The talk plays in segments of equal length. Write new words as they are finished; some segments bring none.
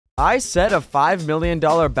I set a $5 million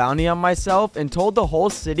bounty on myself and told the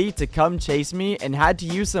whole city to come chase me and had to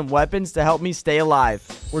use some weapons to help me stay alive.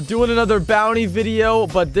 We're doing another bounty video,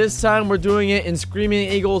 but this time we're doing it in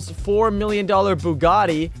Screaming Eagle's $4 million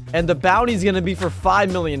Bugatti, and the bounty's gonna be for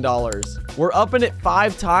 $5 million. We're upping it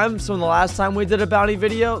 5 times from the last time we did a bounty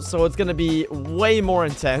video, so it's gonna be way more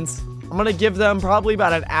intense. I'm gonna give them probably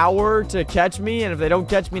about an hour to catch me, and if they don't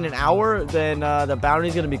catch me in an hour, then the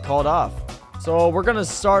bounty's gonna be called off. So we're gonna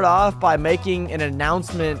start off by making an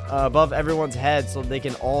announcement above everyone's head so they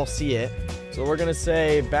can all see it. So we're gonna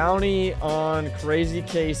say bounty on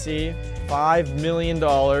CrazyCasey, $5 million.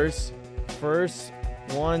 First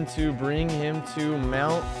one to bring him to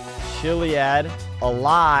Mount Chiliad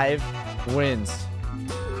alive wins.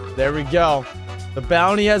 There we go. The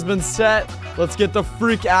bounty has been set. Let's get the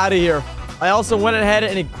freak out of here. I also went ahead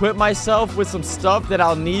and equipped myself with some stuff that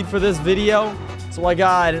I'll need for this video. So I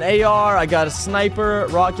got an AR, I got a sniper,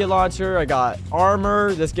 rocket launcher, I got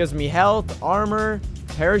armor. This gives me health, armor,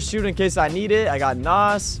 parachute in case I need it. I got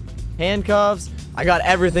NOS, handcuffs. I got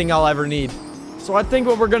everything I'll ever need. So I think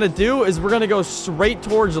what we're going to do is we're going to go straight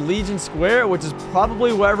towards Legion Square, which is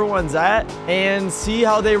probably where everyone's at, and see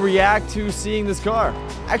how they react to seeing this car.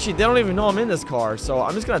 Actually, they don't even know I'm in this car, so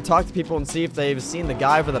I'm just going to talk to people and see if they've seen the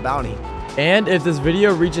guy for the bounty. And if this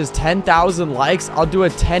video reaches 10,000 likes, I'll do a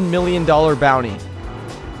 $10 million bounty.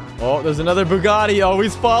 Oh, there's another Bugatti. Oh,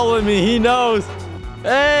 he's following me. He knows.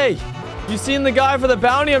 Hey, you seen the guy for the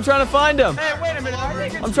bounty? I'm trying to find him. Hey, wait a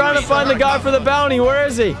minute. I'm trying to find the guy for the bounty. Where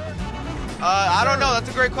is he? I don't know. That's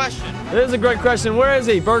a great question. It is a great question. Where is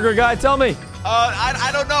he? Burger guy, tell me. I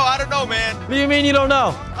don't know. I don't know, man. What do you mean you don't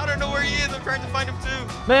know? I don't know where he is. I'm trying to find him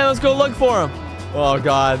too. Man, let's go look for him. Oh,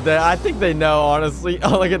 God. I think they know, honestly.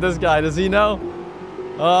 Oh, look at this guy. Does he know?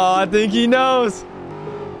 Oh, I think he knows.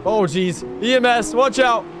 Oh, jeez. EMS, watch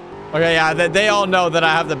out. Okay, yeah, they all know that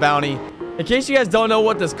I have the bounty. In case you guys don't know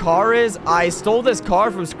what this car is, I stole this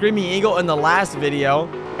car from Screaming Eagle in the last video,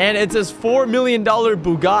 and it's his $4 million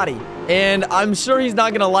Bugatti. And I'm sure he's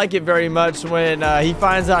not going to like it very much when he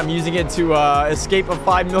finds out I'm using it to escape a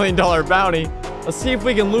 $5 million bounty. Let's see if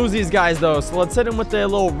we can lose these guys, though. So let's hit him with the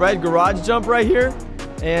little red garage jump right here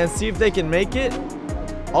and see if they can make it.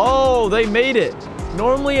 Oh, they made it.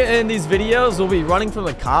 Normally in these videos, we'll be running from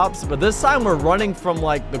the cops, but this time we're running from,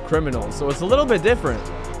 like, the criminals. So it's a little bit different.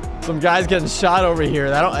 Some guys getting shot over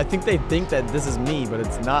here. I think they think that this is me, but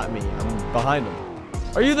it's not me. I'm behind them.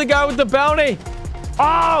 Are you the guy with the bounty?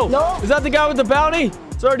 Oh! No. Is that the guy with the bounty?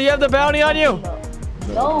 Sir, do you have the bounty on you?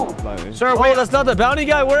 No. Sir, wait, that's not the bounty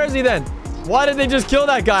guy? Where is he then? Why did they just kill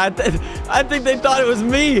that guy? I think they thought it was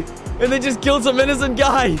me, and they just killed some innocent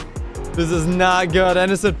guy. This is not good.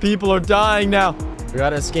 Innocent people are dying now. We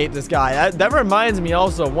gotta escape this guy. That reminds me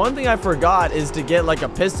also, one thing I forgot is to get like a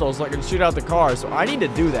pistol so I can shoot out the car. So I need to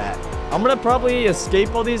do that. I'm gonna probably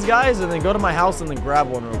escape all these guys and then go to my house and then grab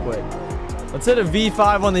one real quick. Let's hit a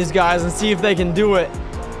V5 on these guys and see if they can do it.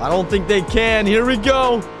 I don't think they can. Here we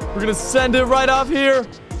go. We're gonna send it right off here.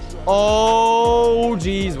 Oh,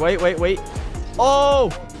 geez. Wait. Oh,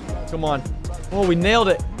 come on. Oh, we nailed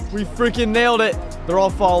it. We freaking nailed it. They're all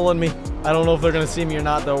following me. I don't know if they're gonna see me or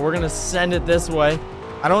not, though. We're gonna send it this way.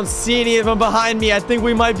 I don't see any of them behind me. I think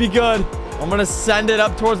we might be good. I'm gonna send it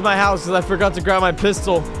up towards my house because I forgot to grab my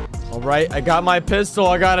pistol. All right, I got my pistol.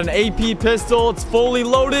 I got an AP pistol. It's fully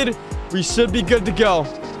loaded. We should be good to go.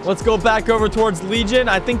 Let's go back over towards Legion.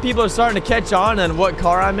 I think people are starting to catch on what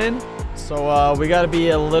car I'm in. So we gotta be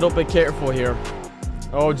a little bit careful here.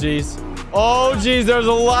 Oh, geez. Oh, geez. There's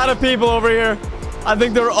a lot of people over here. I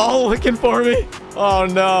think they're all looking for me. Oh,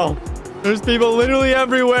 no. There's people literally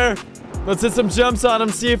everywhere. Let's hit some jumps on them,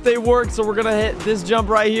 see if they work. So we're going to hit this jump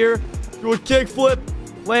right here. Do a kickflip.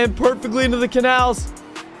 Land perfectly into the canals.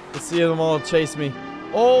 Let's see them all chase me.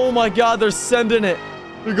 Oh, my God. They're sending it.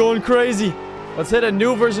 They're going crazy. Let's hit a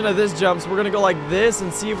new version of this jump. So we're going to go like this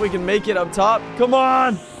and see if we can make it up top. Come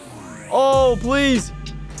on. Oh, please.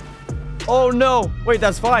 Oh, no. Wait,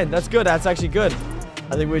 that's fine. That's good. That's actually good.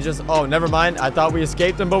 I think we just... Oh, never mind. I thought we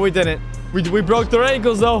escaped them, but we didn't. We broke their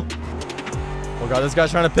ankles, though. Oh, God, this guy's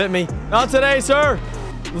trying to pit me. Not today, sir.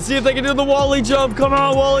 Let's see if they can do the Wally jump. Come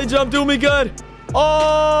on, Wally jump. Do me good.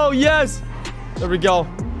 Oh, yes. There we go.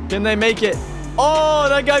 Can they make it? Oh,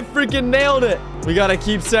 that guy freaking nailed it. We got to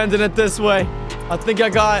keep sending it this way. I think I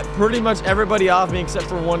got pretty much everybody off me except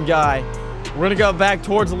for one guy. We're going to go back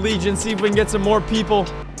towards Legion, see if we can get some more people.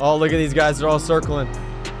 Oh, look at these guys. They're all circling.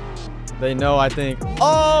 They know, I think.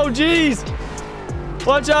 Oh, jeez.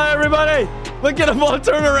 Watch out, everybody. Look at them all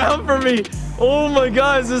turn around for me. Oh, my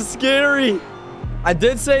God. This is scary. I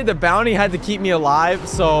did say the bounty had to keep me alive,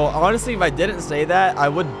 so honestly, if I didn't say that, I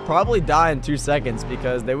would probably die in 2 seconds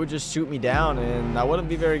because they would just shoot me down, and that wouldn't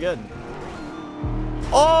be very good.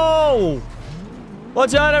 Oh!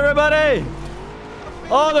 Watch out, everybody!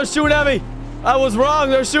 Oh, they're shooting at me! I was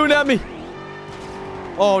wrong, they're shooting at me!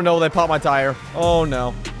 Oh, no, they popped my tire. Oh,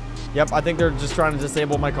 no. Yep, I think they're just trying to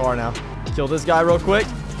disable my car now. Kill this guy real quick.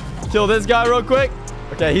 Kill this guy real quick.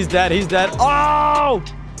 Okay, he's dead, he's dead. Oh!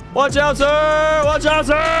 Watch out, sir! Watch out,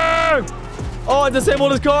 sir! Oh, I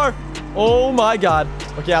disabled his car. Oh, my God.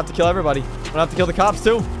 Okay, I have to kill everybody. I'm gonna have to kill the cops,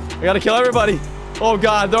 too. I gotta kill everybody. Oh,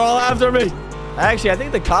 God, they're all after me. Actually, I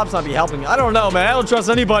think the cops might be helping me. I don't know, man. I don't trust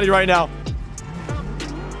anybody right now.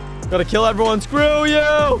 Gotta kill everyone. Screw you!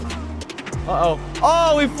 Uh-oh.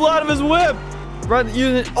 Oh, he flew out of his whip.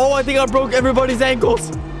 Oh, I think I broke everybody's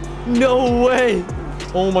ankles. No way.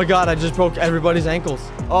 Oh, my God. I just broke everybody's ankles.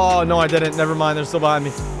 Oh, no, I didn't. Never mind. They're still behind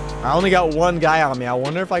me. I only got one guy on me. I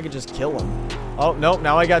wonder if I could just kill him. Oh, nope.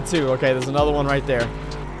 Now I got two. Okay, there's another one right there.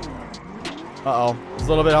 Uh-oh. It's a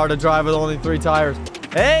little bit hard to drive with only 3 tires.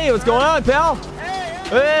 Hey, what's going on, pal?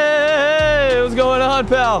 Hey, what's going on,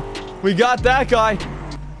 pal? We got that guy.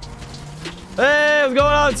 Hey, what's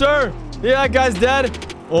going on, sir? Yeah, that guy's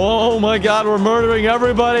dead. Oh, my God. We're murdering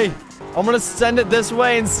everybody. I'm going to send it this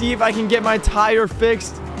way and see if I can get my tire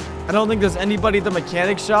fixed. I don't think there's anybody at the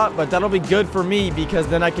mechanic shop, but that'll be good for me because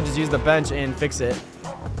then I can just use the bench and fix it.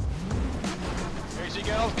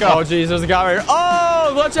 Oh, jeez, there's a guy right here.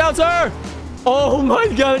 Oh, watch out, sir. Oh, my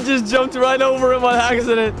God, I just jumped right over him on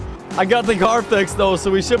accident. I got the car fixed, though,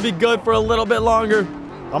 so we should be good for a little bit longer.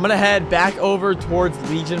 I'm going to head back over towards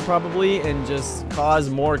Legion, probably, and just cause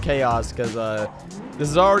more chaos because this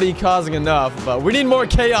is already causing enough, but we need more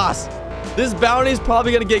chaos. This bounty is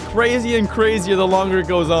probably going to get crazy and crazier the longer it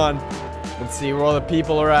goes on. Let's see where all the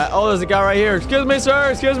people are at. Oh, there's a guy right here. Excuse me,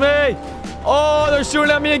 sir. Excuse me. Oh, they're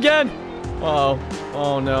shooting at me again. Uh-oh.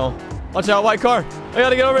 Oh, no. Watch out, white car. I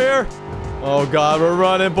got to get over here. Oh, God. We're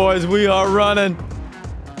running, boys. We are running.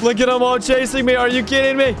 Look at them all chasing me. Are you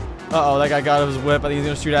kidding me? Uh-oh. That guy got his whip. I think he's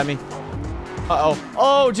going to shoot at me. Uh-oh.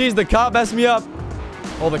 Oh, geez. The cop messed me up.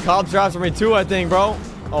 Oh, the cops are after me, too, I think, bro.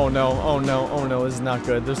 Oh, no. Oh, no. Oh, no. This is not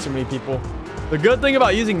good. There's too many people. The good thing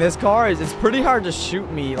about using this car is it's pretty hard to shoot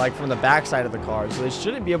me, like, from the backside of the car. So they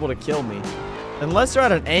shouldn't be able to kill me. Unless they're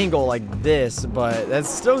at an angle like this. But that's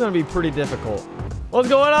still going to be pretty difficult. What's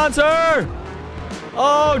going on, sir?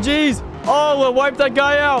 Oh, jeez. Oh, we'll wipe that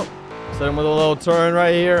guy out. Set him with a little turn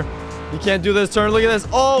right here. You can't do this turn. Look at this.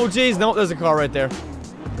 Oh, jeez. Nope, there's a car right there.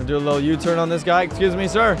 Gonna do a little U-turn on this guy. Excuse me,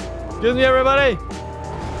 sir. Excuse me, everybody.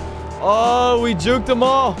 Oh, we juked them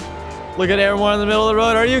all. Look at everyone in the middle of the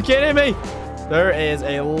road. Are you kidding me? There is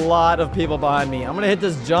a lot of people behind me. I'm going to hit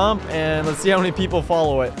this jump, and let's see how many people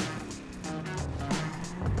follow it.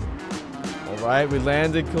 All right, we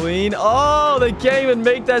landed clean. Oh, they can't even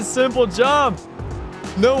make that simple jump.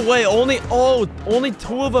 No way. Only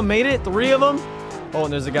 2 of them made it. 3 of them. Oh,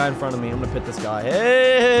 and there's a guy in front of me. I'm going to pit this guy.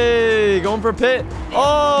 Hey, going for pit.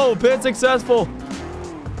 Oh, pit successful.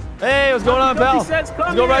 Hey, what's going on, pal? Let's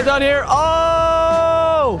go right down here.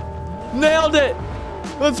 Oh! Nailed it!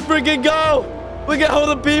 Let's freaking go! Look at all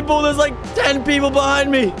the people. There's like 10 people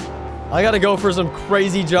behind me. I gotta go for some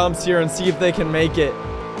crazy jumps here and see if they can make it.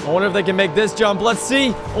 I wonder if they can make this jump. Let's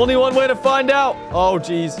see. Only one way to find out. Oh,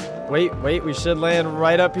 geez. Wait. We should land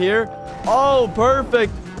right up here. Oh,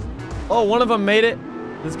 perfect. Oh, one of them made it.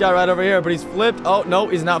 This guy right over here, but he's flipped. Oh, no,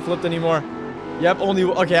 he's not flipped anymore. Yep,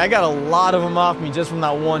 okay, I got a lot of them off me just from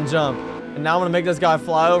that one jump. And now I'm gonna make this guy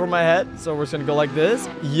fly over my head. So we're just gonna go like this.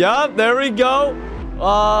 Yup, there we go.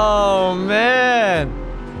 Oh, man.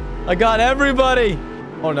 I got everybody.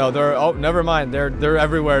 Oh, no, never mind. They're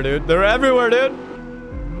everywhere, dude. They're everywhere, dude.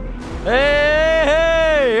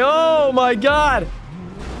 Hey, oh my God.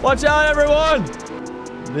 Watch out, everyone.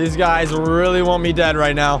 These guys really want me dead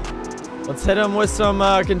right now. Let's hit them with some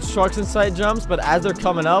construction site jumps, but as they're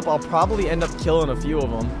coming up, I'll probably end up killing a few of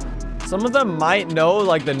them. Some of them might know,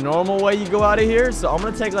 like, the normal way you go out of here, so I'm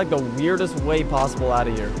going to take, like, the weirdest way possible out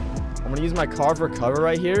of here. I'm going to use my car for cover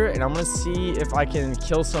right here, and I'm going to see if I can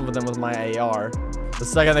kill some of them with my AR. The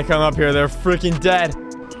second they come up here, they're freaking dead.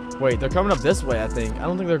 Wait, they're coming up this way, I think. I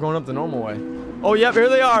don't think they're going up the normal way. Oh, yep, here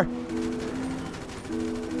they are.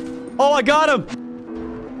 Oh, I got him.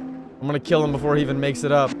 I'm going to kill him before he even makes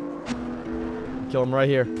it up. Kill him right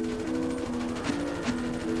here.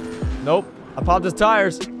 Nope. I popped his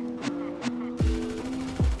tires.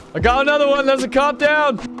 I got another one. There's a cop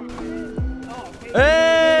down.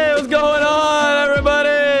 Hey, what's going on,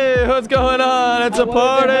 everybody? What's going on? It's a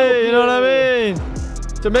party. You know what I mean?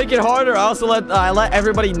 To make it harder, I also let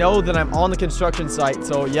everybody know that I'm on the construction site.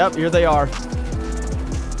 So, yep, here they are.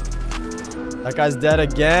 That guy's dead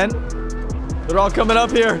again. They're all coming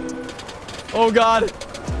up here. Oh, God.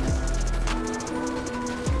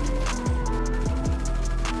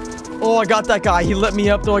 Oh, I got that guy. He lit me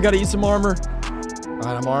up, though. I gotta use some armor. All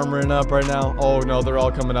right, I'm armoring up right now. Oh, no. They're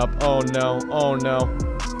all coming up. Oh, no. Oh, no.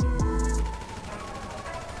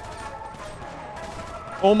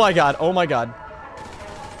 Oh, my God. Oh, my God.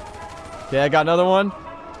 Okay, I got another one.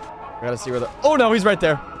 I gotta see where they're... Oh, no. He's right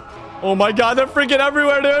there. Oh, my God. They're freaking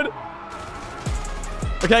everywhere, dude.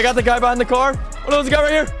 Okay, I got the guy behind the car. Oh, no. There's a guy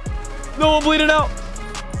right here. No, I'm bleeding out.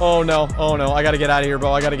 Oh, no. Oh, no. I gotta get out of here,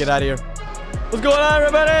 bro. I gotta get out of here. What's going on,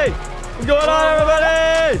 everybody? What's going on,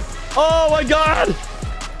 everybody? Oh, my God.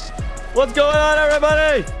 What's going on,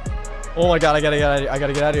 everybody? Oh, my God. I gotta get out of here. I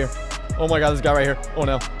gotta get out of here. Oh, my God. This guy right here. Oh,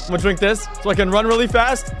 no. I'm gonna drink this so I can run really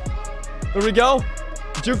fast. There we go.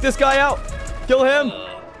 Juke this guy out. Kill him.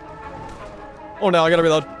 Oh, no. I gotta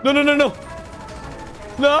reload. No, no, no, no.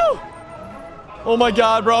 No. Oh, my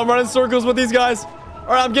God, bro. I'm running circles with these guys.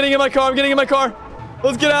 All right, I'm getting in my car. I'm getting in my car.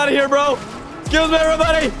 Let's get out of here, bro. Excuse me,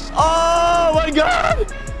 everybody. Oh, my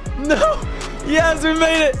God. No. Yes, we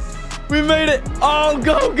made it. We made it. Oh,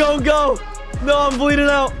 go, go, go. No, I'm bleeding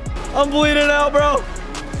out. I'm bleeding out, bro.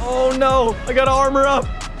 Oh, no. I got to armor up.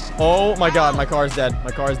 Oh, my God. My car's dead. My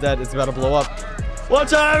car's dead. It's about to blow up.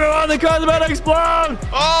 Watch out, everyone. The car's about to explode.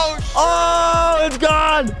 Oh, shit. Oh, it's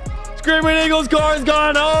gone. Screaming Eagle's car is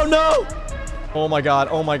gone. Oh, no. Oh, my God.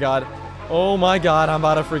 Oh, my God. Oh, my God. I'm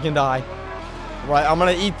about to freaking die. Right, I'm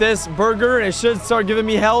going to eat this burger. It should start giving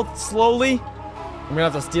me health slowly. I'm going to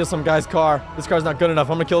have to steal some guy's car. This car's not good enough.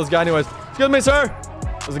 I'm going to kill this guy anyways. Excuse me, sir.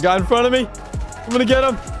 There's a guy in front of me. I'm going to get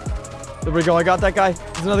him. There we go. I got that guy.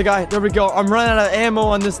 There's another guy. There we go. I'm running out of ammo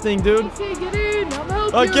on this thing, dude. Get in.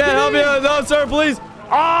 I can't help you. No, sir, please.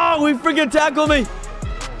 Oh, we freaking tackled me.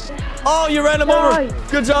 Oh, you ran him over.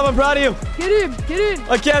 Good job. I'm proud of you. Get in. Get in.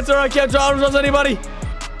 I can't, sir. I can't trust anybody.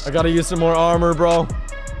 I got to use some more armor, bro.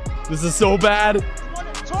 This is so bad.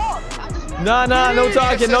 Nah, no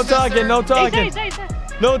talking, no talking, no talking.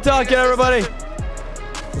 No talking, everybody.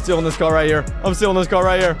 I'm stealing this car right here. I'm stealing this car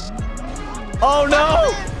right here. Oh,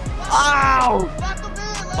 no. Ow.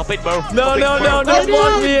 Pop it, bro. No, no, no. Don't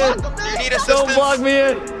block me in. Don't block me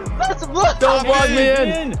in. Don't block me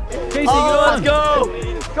in. Oh, let's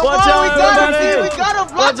go. Watch out,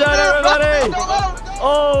 everybody. Watch out, everybody.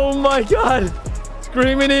 Oh, my God.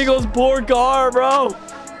 Screaming Eagle's poor car, bro.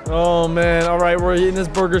 Oh, man. All right, we're eating this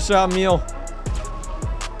burger shop meal.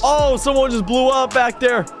 Oh, someone just blew up back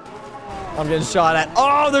there. I'm getting shot at.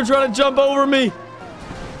 Oh, they're trying to jump over me.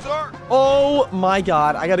 Sir. Oh, my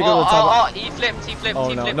God. I got to go to the top. Oh, he flipped. He flipped. Oh,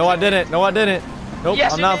 he no. flipped. No, I didn't. No, I didn't. Nope,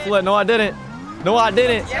 Yes, I'm you not did. flipped. No, I didn't. No, I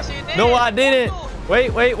didn't. Yes, you did. No, I didn't.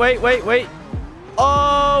 Wait, wait, wait, wait, wait.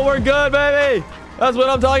 Oh, we're good, baby. That's what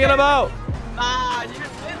I'm talking about. Ah, you're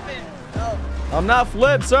flipping. I'm not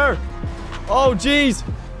flipped, sir. Oh, jeez.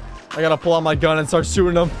 I gotta pull out my gun and start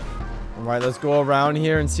shooting them. All right, let's go around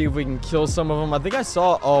here and see if we can kill some of them. I think I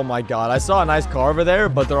saw... Oh, my God. I saw a nice car over there,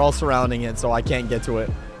 but they're all surrounding it, so I can't get to it.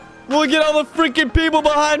 Look at all the freaking people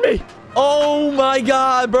behind me. Oh, my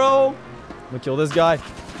God, bro. I'm gonna kill this guy.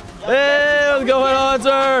 Hey, what's going on,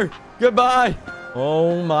 sir? Goodbye.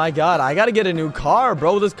 Oh, my God. I gotta get a new car,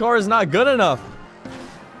 bro. This car is not good enough.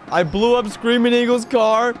 I blew up Screaming Eagle's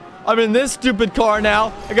car. I'm in this stupid car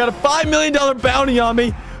now. I got a $5 million bounty on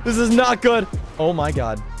me. This is not good. Oh, my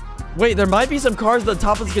God. Wait, there might be some cars at the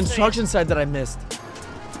top of the construction site that I missed.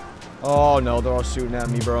 Oh, no. They're all shooting at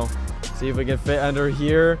me, bro. See if we can fit under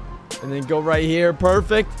here. And then go right here.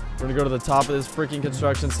 Perfect. We're going to go to the top of this freaking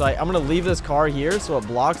construction site. I'm going to leave this car here so it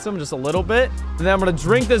blocks them just a little bit. And then I'm going to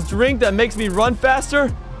drink this drink that makes me run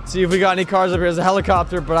faster. See if we got any cars up here. There's a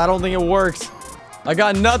helicopter, but I don't think it works. I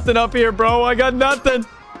got nothing up here, bro. I got nothing.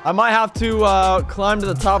 I might have to climb to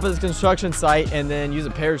the top of this construction site and then use a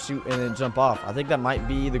parachute and then jump off. I think that might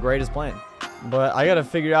be the greatest plan. But I got to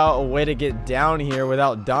figure out a way to get down here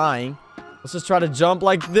without dying. Let's just try to jump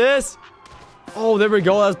like this. Oh, there we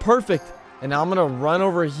go. That's perfect. And now I'm going to run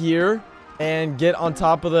over here and get on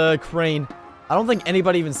top of the crane. I don't think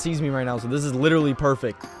anybody even sees me right now, so this is literally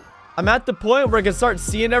perfect. I'm at the point where I can start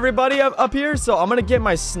seeing everybody up here, so I'm going to get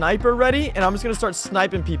my sniper ready, and I'm just going to start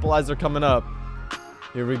sniping people as they're coming up.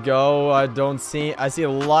 Here we go. I see a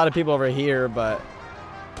lot of people over here, but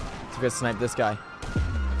let's go snipe this guy.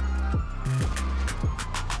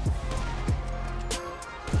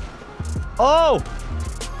 Oh!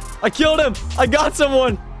 I killed him! I got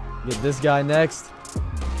someone! Get this guy next.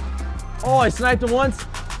 Oh, I sniped him once.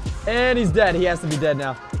 And he's dead. He has to be dead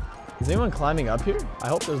now. Is anyone climbing up here? I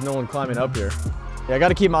hope there's no one climbing up here. Yeah, I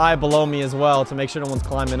gotta keep my eye below me as well to make sure no one's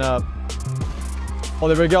climbing up. Oh,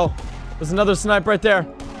 there we go. There's another snipe right there.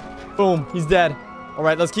 Boom. He's dead. All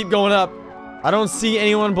right, let's keep going up. I don't see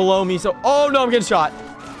anyone below me, so... Oh, no, I'm getting shot.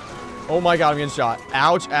 Oh, my God, I'm getting shot.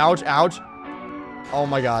 Ouch, ouch, ouch. Oh,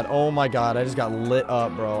 my God. Oh, my God. I just got lit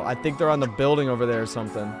up, bro. I think they're on the building over there or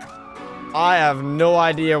something. I have no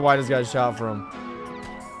idea why this got shot from.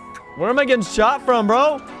 Where am I getting shot from,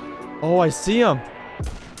 bro? Oh, I see him.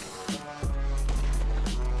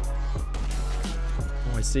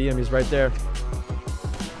 Oh, I see him. He's right there.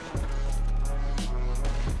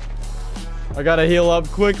 I gotta heal up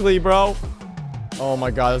quickly, bro. Oh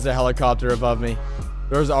my God, there's a helicopter above me.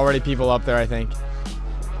 There's already people up there, I think.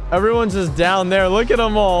 Everyone's just down there. Look at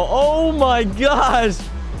them all. Oh my gosh.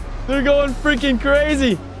 They're going freaking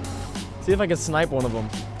crazy. See if I can snipe one of them.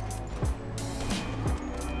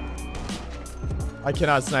 I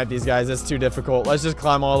cannot snipe these guys. It's too difficult. Let's just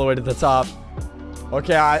climb all the way to the top.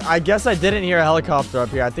 Okay, I guess I didn't hear a helicopter up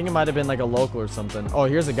here. I think it might have been like a local or something. Oh,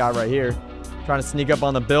 here's a guy right here. Trying to sneak up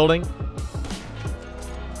on the building.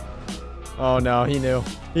 Oh no, he knew.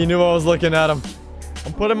 He knew I was looking at him.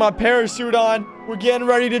 I'm putting my parachute on. We're getting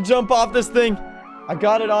ready to jump off this thing. I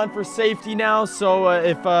got it on for safety now, so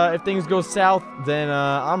if things go south, then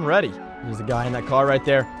I'm ready. There's a guy in that car right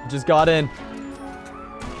there. He just got in.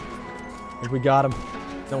 I think we got him.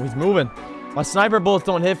 No, he's moving. My sniper bullets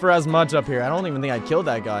don't hit for as much up here. I don't even think I killed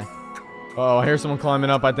that guy. Oh, I hear someone climbing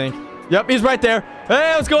up, I think. Yep, he's right there.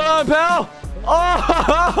 Hey, what's going on, pal?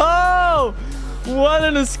 Oh, what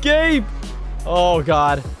an escape. Oh,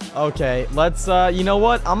 God. Okay, let's, you know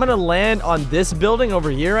what? I'm gonna land on this building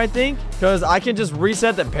over here, I think. Because I can just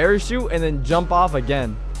reset the parachute and then jump off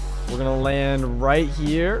again. We're gonna land right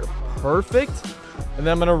here. Perfect. And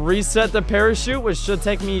then I'm gonna reset the parachute, which should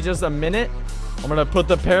take me just a minute. I'm gonna put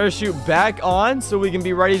the parachute back on so we can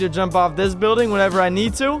be ready to jump off this building whenever I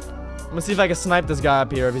need to. I'm gonna see if I can snipe this guy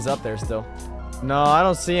up here if he's up there still. No, I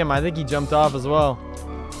don't see him. I think he jumped off as well.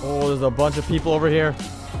 Oh, there's a bunch of people over here.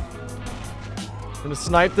 I'm gonna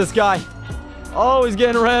snipe this guy. Oh, he's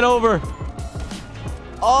getting ran over.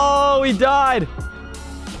 Oh, he died.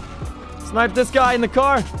 Snipe this guy in the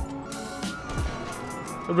car.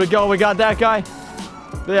 There we go. We got that guy.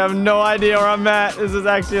 They have no idea where I'm at. This is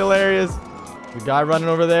actually hilarious. The guy running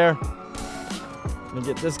over there. Let me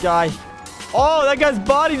get this guy. Oh, that guy's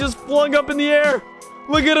body just flung up in the air.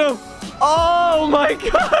 Look at him. Oh my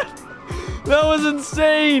God. That was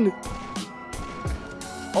insane.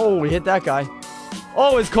 Oh, we hit that guy.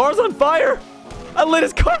 Oh, his car's on fire. I lit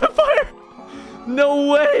his car on fire. No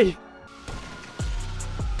way.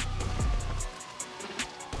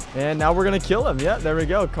 And now we're going to kill him. Yeah, there we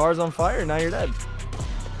go. Car's on fire. Now you're dead.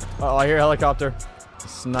 Uh-oh, I hear a helicopter.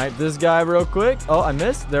 Snipe this guy real quick. Oh, I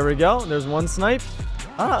missed. There we go. There's one snipe.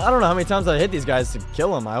 I don't know how many times I hit these guys to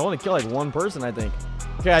kill them. I only kill like one person, I think.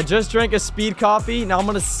 Okay, I just drank a speed coffee. Now I'm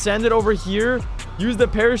going to send it over here. Use the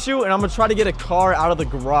parachute, and I'm going to try to get a car out of the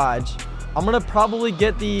garage. I'm going to probably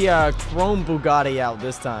get the chrome Bugatti out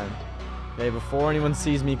this time. Okay, before anyone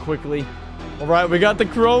sees me quickly. All right, we got the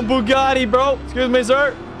chrome Bugatti, bro. Excuse me,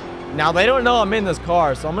 sir. Now, they don't know I'm in this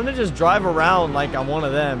car, so I'm going to just drive around like I'm one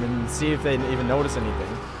of them and see if they even notice anything.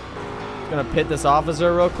 Just going to pit this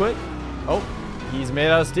officer real quick. Oh, he's made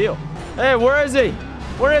out of steel. Hey, where is he?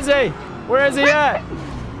 Where is he? Where is he at?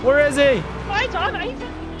 Where is he?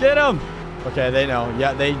 Get him. Okay, they know.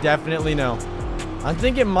 Yeah, they definitely know. I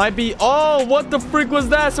think it might be... Oh, what the freak was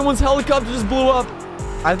that? Someone's helicopter just blew up.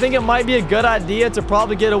 I think it might be a good idea to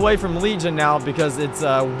probably get away from Legion now because it's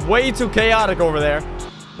way too chaotic over there.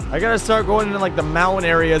 I gotta start going into like the mountain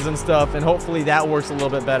areas and stuff, and hopefully that works a little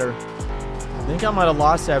bit better. I think I might have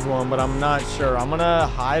lost everyone, but I'm not sure. I'm gonna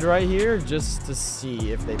hide right here just to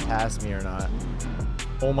see if they pass me or not.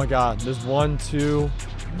 Oh my God, there's 1, 2...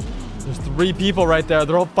 There's 3 people right there.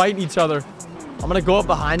 They're all fighting each other. I'm gonna go up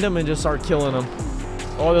behind them and just start killing them.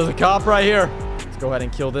 Oh, there's a cop right here. Let's go ahead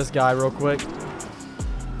and kill this guy real quick.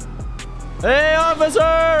 Hey, officer!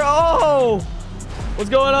 Oh! What's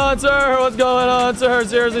going on, sir? What's going on, sir?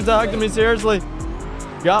 Seriously, talk to me, seriously.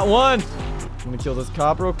 Got one. I'm gonna kill this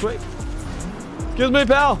cop real quick. Excuse me,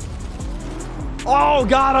 pal. Oh,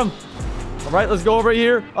 got him. All right, let's go over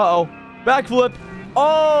here. Uh-oh. Backflip.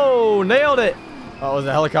 Oh, nailed it. Oh, there's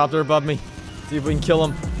a helicopter above me. See if we can kill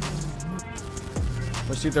them.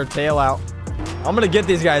 Let's shoot their tail out. I'm gonna get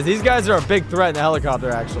these guys. These guys are a big threat in the helicopter,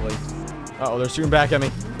 actually. Uh-oh, they're shooting back at me.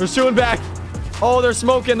 They're shooting back. Oh, they're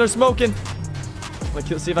smoking. They're smoking. Let's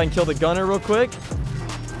see if I can kill the gunner real quick.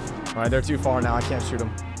 All right, they're too far now. I can't shoot them.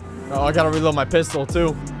 Oh, I gotta reload my pistol,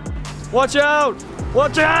 too. Watch out!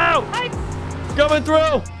 Watch out! Coming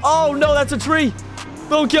through! Oh, no, that's a tree.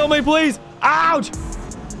 Don't kill me, please. Ouch!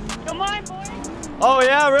 Come on, boy. Oh,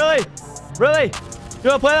 yeah, really? Really? You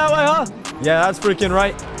wanna play that way, huh? Yeah, that's freaking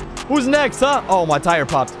right. Who's next, huh? Oh, my tire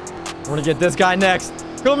popped. We're gonna get this guy next.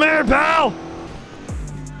 Come here, pal.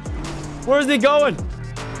 Where's he going?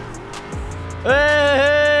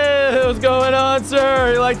 Hey, what's going on,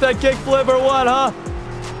 sir? You like that kickflip or what, huh?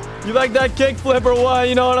 You like that kickflip or what?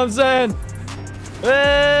 You know what I'm saying?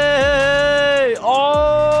 Hey!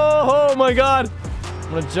 Oh my God.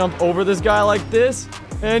 I'm gonna jump over this guy like this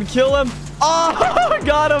and kill him. Oh,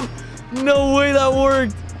 got him. No way that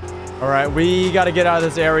worked. All right, we got to get out of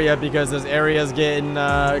this area because this area is getting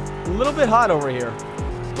a little bit hot over here.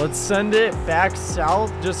 Let's send it back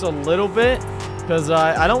south just a little bit because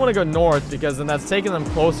I don't want to go north because then that's taking them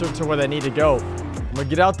closer to where they need to go. I'm going to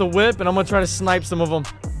get out the whip and I'm going to try to snipe some of them.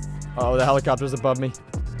 Uh-oh, the helicopter's above me.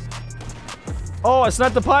 Oh, I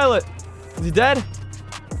sniped the pilot. Is he dead?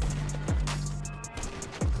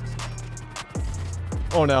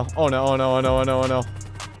 Oh no, oh no, oh no, oh no, oh no, oh no.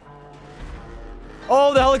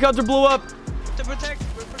 Oh, the helicopter blew up. To protect.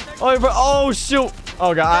 Oh, shoot.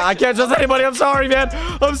 Oh, God. I can't trust anybody. I'm sorry, man.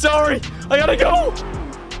 I'm sorry. I gotta go.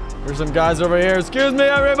 There's some guys over here. Excuse me,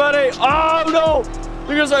 everybody. Oh, no.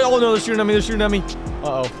 They're gonna say, oh, no. They're shooting at me. They're shooting at me.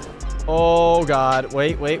 Uh-oh. Oh, God.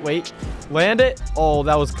 Wait. Land it. Oh,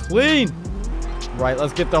 that was clean. Right.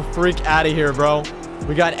 Let's get the freak out of here, bro.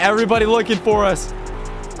 We got everybody looking for us.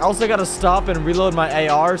 I also got to stop and reload my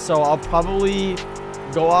AR, so I'll probably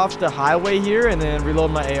go off the highway here and then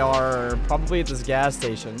reload my AR probably at this gas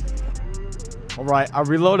station. All right, I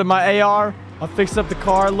reloaded my AR. I fixed up the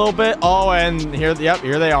car a little bit. Oh, and here, yep,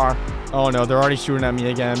 here they are. Oh no, they're already shooting at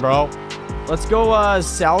me again, bro. Let's go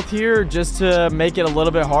south here just to make it a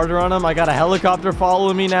little bit harder on them. I got a helicopter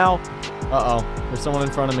following me now. Uh-oh, there's someone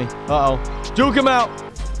in front of me. Uh-oh, juke him out.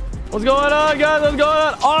 What's going on, guys? What's going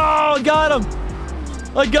on? Oh, I got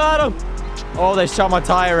him. I got him. Oh, they shot my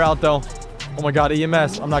tire out though. Oh my God,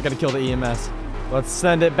 EMS. I'm not going to kill the EMS. Let's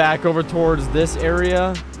send it back over towards this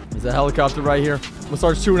area. There's a helicopter right here. I'm going to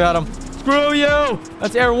start shooting at him. Screw you!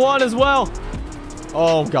 That's Air 1 as well.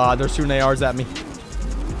 Oh God, they're shooting ARs at me.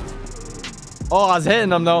 Oh, I was hitting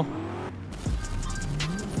them though.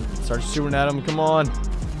 Start shooting at them. Come on.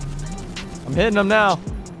 I'm hitting them now.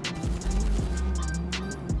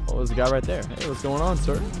 Oh, there's a guy right there. Hey, what's going on,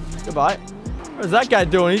 sir? Goodbye. What's that guy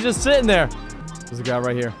doing? He's just sitting there. There's a guy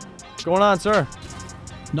right here. What's going on, sir?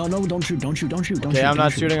 No, don't shoot. Okay, I'm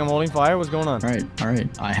not shooting. I'm holding fire. What's going on? All right.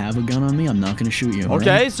 I have a gun on me. I'm not going to shoot you.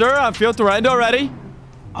 Okay, sir. I feel threatened already.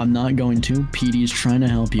 I'm not going to. PD's trying to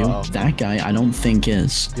help you. That guy, I don't think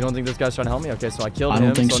is. You don't think this guy's trying to help me? Okay, so I killed him. I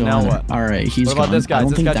don't think so. Now what? All right, he's gone. What about this guy? I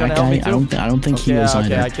don't think that guy. I don't think he was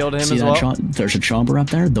either. Okay, I killed him as well. There's a chopper up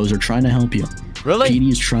there. Those are trying to help you. Really?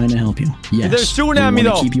 PD's trying to help you. Yes. They're shooting at me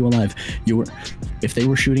though. Keep you alive. If they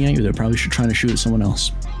were shooting at you, they're probably trying to shoot at someone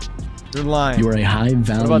else. You're lying. You are a high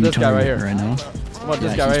value. What about this guy right here? Right now. What about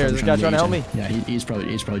this guy right here? Is this guy trying to help me? Yeah, he's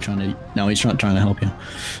probably trying to. No, he's not trying to help you.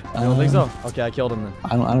 I don't think so. Okay, I killed him then.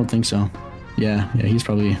 I don't think so. Yeah, it's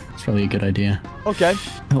probably a good idea. Okay.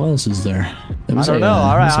 Who else is there? I don't know.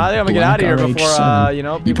 All right, I think I'm gonna get out of here before you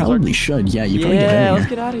know. You probably should. Yeah, you probably get out of here. Yeah, let's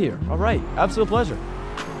get out of here. All right, absolute pleasure.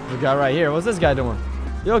 The guy right here. What's this guy doing?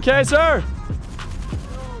 You okay, sir?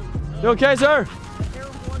 You okay, sir?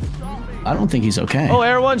 I don't think he's okay. Oh,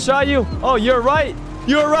 Air 1 shot you? Oh, you're right.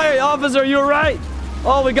 You're right, officer. You're right.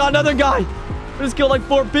 Oh, we got another guy. We just killed like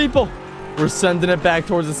 4 people. We're sending it back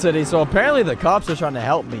towards the city. So apparently the cops are trying to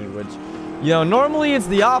help me, which, you know, normally it's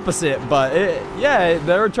the opposite. But, yeah,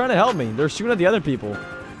 they're trying to help me. They're shooting at the other people.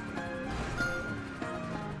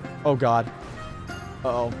 Oh, God.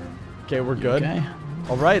 Uh-oh. Okay, we're good. Okay.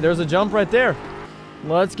 All right, there's a jump right there.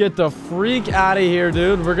 Let's get the freak out of here,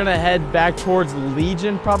 dude. We're gonna head back towards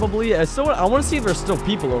Legion, probably. I want to see if there's still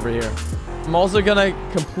people over here. I'm also gonna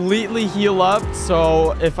completely heal up,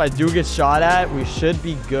 so if I do get shot at, we should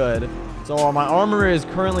be good. So my armor is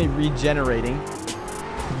currently regenerating.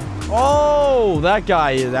 Oh, that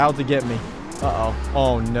guy is out to get me. Uh-oh.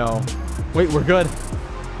 Oh, no. Wait, we're good.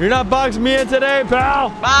 You're not boxing me in today, pal.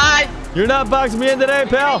 Bye. You're not boxing me in today,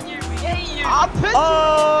 pal.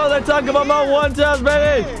 Oh, they're talking about my one test,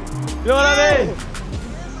 baby. You know what I mean?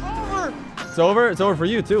 It's over. It's over for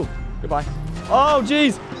you, too. Goodbye. Oh,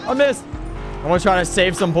 jeez. I missed. I'm going to try to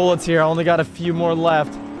save some bullets here. I only got a few more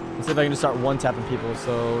left. Let's see if I can just start one-tapping people.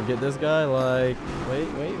 So get this guy like... Wait.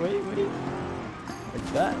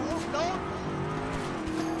 Like that.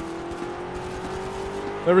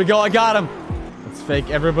 There we go. I got him. Let's fake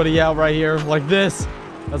everybody out right here like this.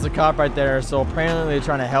 That's a cop right there. So apparently they're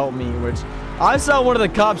trying to help me, which I saw one of the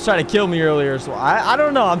cops try to kill me earlier. So I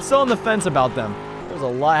don't know. I'm still on the fence about them. There's a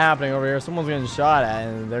lot happening over here. Someone's getting shot at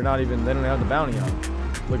and they don't have the bounty on.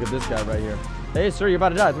 Look at this guy right here. Hey, sir, you're about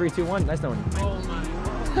to die. 3, 2, 1. Nice knowing you. Oh my.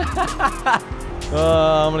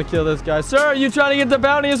 I'm gonna kill this guy. Sir, are you trying to get the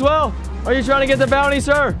bounty as well? Are you trying to get the bounty,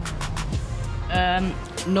 sir?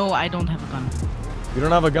 No, I don't have a gun. You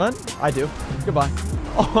don't have a gun? I do. Goodbye.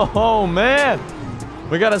 Oh, man.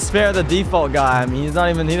 We gotta spare the default guy. I mean, he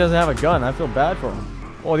doesn't have a gun. I feel bad for him.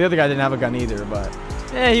 Well, the other guy didn't have a gun either, but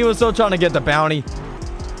yeah, he was still trying to get the bounty.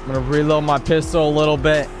 I'm gonna reload my pistol a little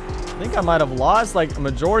bit. I think I might have lost like a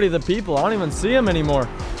majority of the people. I don't even see him anymore.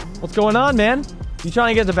 What's going on, man? You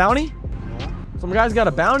trying to get the bounty? Some guy's got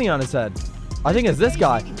a bounty on his head. I think it's this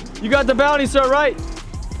guy. You got the bounty, sir, right?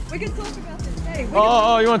 We can talk about this. Hey,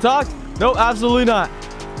 Oh, you want to talk? Nope, absolutely not.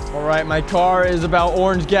 All right, my car is about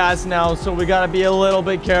orange gas now, so we got to be a little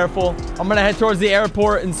bit careful. I'm going to head towards the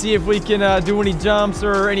airport and see if we can do any jumps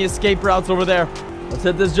or any escape routes over there. Let's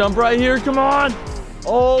hit this jump right here. Come on.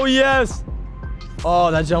 Oh, yes.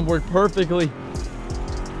 Oh, that jump worked perfectly.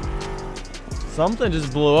 Something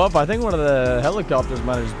just blew up. I think one of the helicopters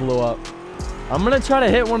might have just blew up. I'm going to try to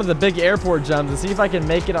hit one of the big airport jumps and see if I can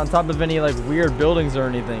make it on top of any like weird buildings or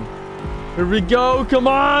anything. Here we go. Come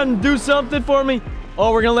on. Do something for me.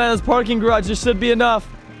 Oh, we're going to land in this parking garage. This should be enough.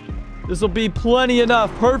 This will be plenty enough.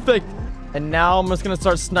 Perfect. And now I'm just going to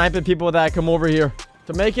start sniping people that come over here.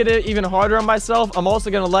 To make it even harder on myself, I'm also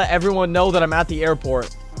going to let everyone know that I'm at the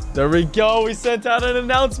airport. There we go. We sent out an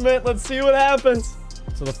announcement. Let's see what happens.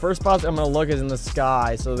 So the first spot I'm going to look is in the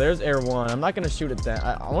sky. So there's Air 1. I'm not going to shoot at them.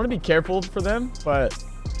 I want to be careful for them, but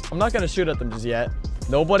I'm not going to shoot at them just yet.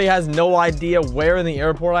 Nobody has no idea where in the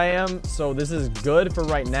airport I am, so this is good for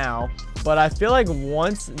right now. But I feel like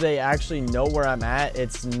once they actually know where I'm at,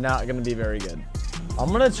 it's not going to be very good. I'm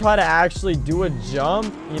going to try to actually do a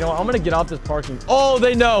jump. You know, I'm going to get off this parking. Oh,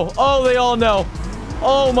 they know. Oh, they all know.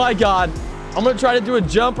 Oh, my God. I'm going to try to do a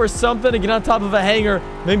jump or something to get on top of a hangar.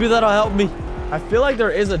 Maybe that'll help me. I feel like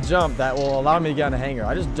there is a jump that will allow me to get on a hangar.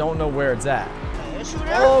 I just don't know where it's at.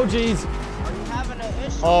 Oh, jeez. Are you having an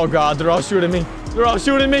issue? Oh, God. They're all shooting me. They're all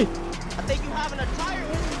shooting me. I think you're having a tire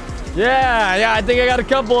issue. Yeah, I think I got a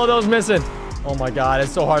couple of those missing. Oh, my God.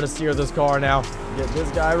 It's so hard to steer this car now. Get this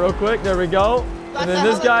guy real quick. There we go. And then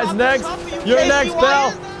this guy's next. You're next,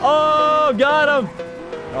 pal. Oh, got him.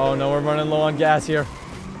 Oh, no. We're running low on gas here.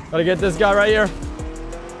 Gotta get this guy right here.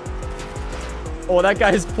 Oh, that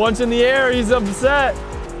guy's punching the air. He's upset.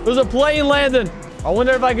 There's a plane landing. I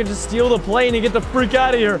wonder if I could just steal the plane and get the freak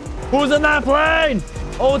out of here. Who's in that plane?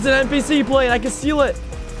 Oh, it's an NPC plane. I can steal it.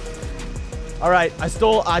 All right, I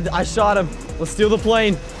shot him. Let's steal the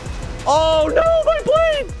plane. Oh, no, my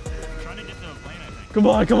plane. Trying to get to a plane, I think. Come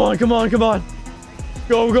on, come on, come on, come on.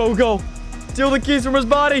 Go, go, go. Steal the keys from his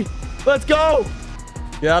body. Let's go.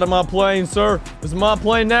 Get out of my plane, sir. This is my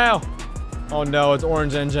plane now. Oh, no, it's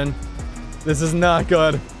orange engine. This is not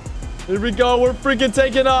good. Here we go. We're freaking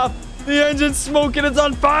taking off. The engine's smoking. It's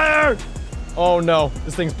on fire. Oh, no.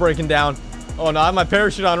 This thing's breaking down. Oh, no. I have my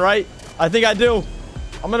parachute on, right? I think I do.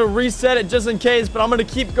 I'm going to reset it just in case, but I'm going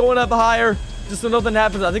to keep going up higher just so nothing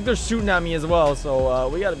happens. I think they're shooting at me as well, so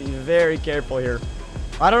we got to be very careful here.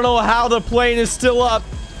 I don't know how the plane is still up,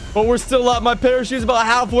 but we're still up. My parachute's about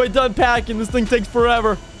halfway done packing. This thing takes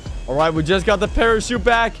forever. All right, we just got the parachute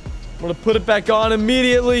back. I'm going to put it back on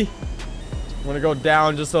immediately. I'm going to go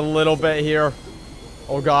down just a little bit here.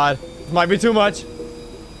 Oh, God. This might be too much.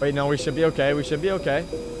 Wait, no, we should be okay. We should be okay.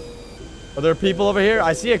 Are there people over here?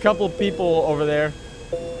 I see a couple of people over there.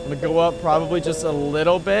 I'm going to go up probably just a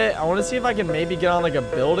little bit. I want to see if I can maybe get on like a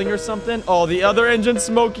building or something. Oh, the other engine's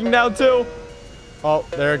smoking now too. Oh,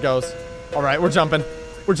 there it goes. All right, we're jumping.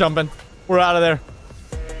 We're jumping. We're out of there.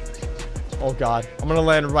 Oh, God. I'm going to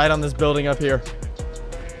land right on this building up here.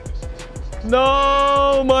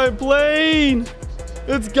 No, my plane.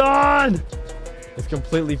 It's gone. It's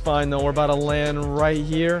completely fine, though. We're about to land right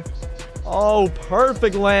here. Oh,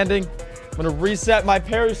 perfect landing. I'm going to reset my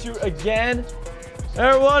parachute again.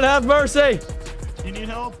 Everyone, have mercy. You need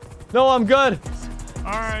help? No, I'm good. All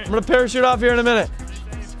right. I'm going to parachute off here in a minute.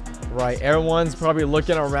 Right, everyone's probably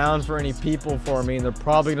looking around for any people for me, and they're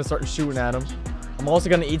probably going to start shooting at them. I'm also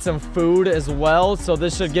going to eat some food as well, so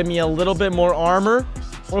this should give me a little bit more armor.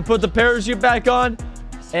 I'm going to put the parachute back on,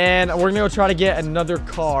 and we're going to go try to get another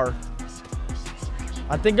car.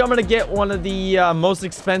 I think I'm going to get one of the most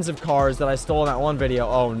expensive cars that I stole in that one video.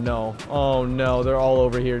 Oh, no. Oh, no. They're all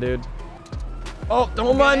over here, dude. Oh,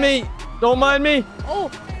 don't mind me. Don't mind me. Oh,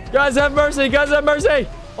 guys, have mercy. Guys, have mercy.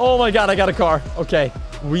 Oh, my God. I got a car. Okay.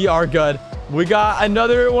 We are good. We got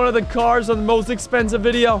another one of the cars on the most expensive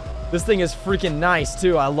video. This thing is freaking nice,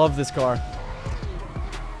 too. I love this car.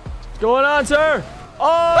 What's going on, sir?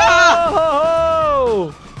 Oh!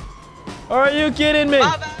 Are you kidding me?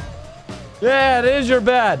 Yeah, it is your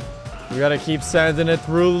bad. We gotta keep sending it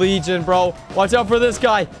through Legion, bro. Watch out for this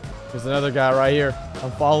guy. There's another guy right here.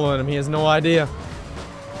 I'm following him. He has no idea.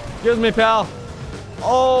 Excuse me, pal.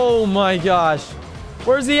 Oh my gosh.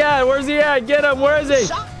 Where's he at? Where's he at? Get him. Where is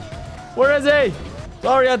he? Where is he?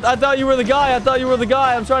 Sorry, I thought you were the guy. I thought you were the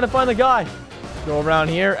guy. I'm trying to find the guy. Go around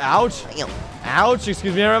here. Ouch. Ouch.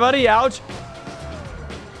 Excuse me, everybody. Ouch.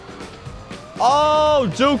 Oh,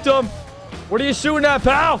 juked him. What are you shooting at,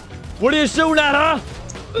 pal? What are you shooting at, huh?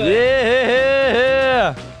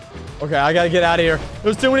 Yeah. Okay, I gotta get out of here.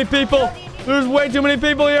 There's too many people. There's way too many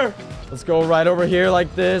people here. Let's go right over here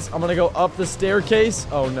like this. I'm gonna go up the staircase.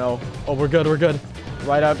 Oh, no. Oh, we're good. We're good.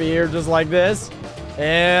 Right up here, just like this.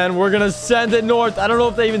 And we're gonna send it north. I don't know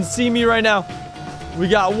if they even see me right now. We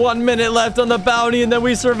got 1 minute left on the bounty, and then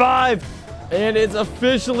we survive. And it's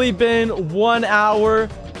officially been 1 hour,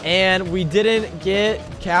 and we didn't get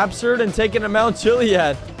captured and taken to Mount Chili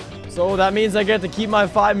yet. So that means I get to keep my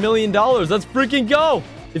 $5 million. Let's freaking go.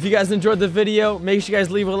 If you guys enjoyed the video, make sure you guys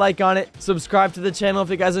leave a like on it. Subscribe to the channel if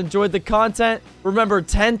you guys enjoyed the content. Remember,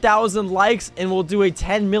 10,000 likes and we'll do a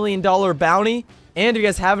 $10 million bounty. And if you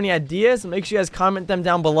guys have any ideas, make sure you guys comment them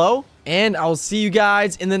down below. And I'll see you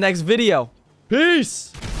guys in the next video.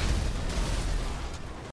 Peace!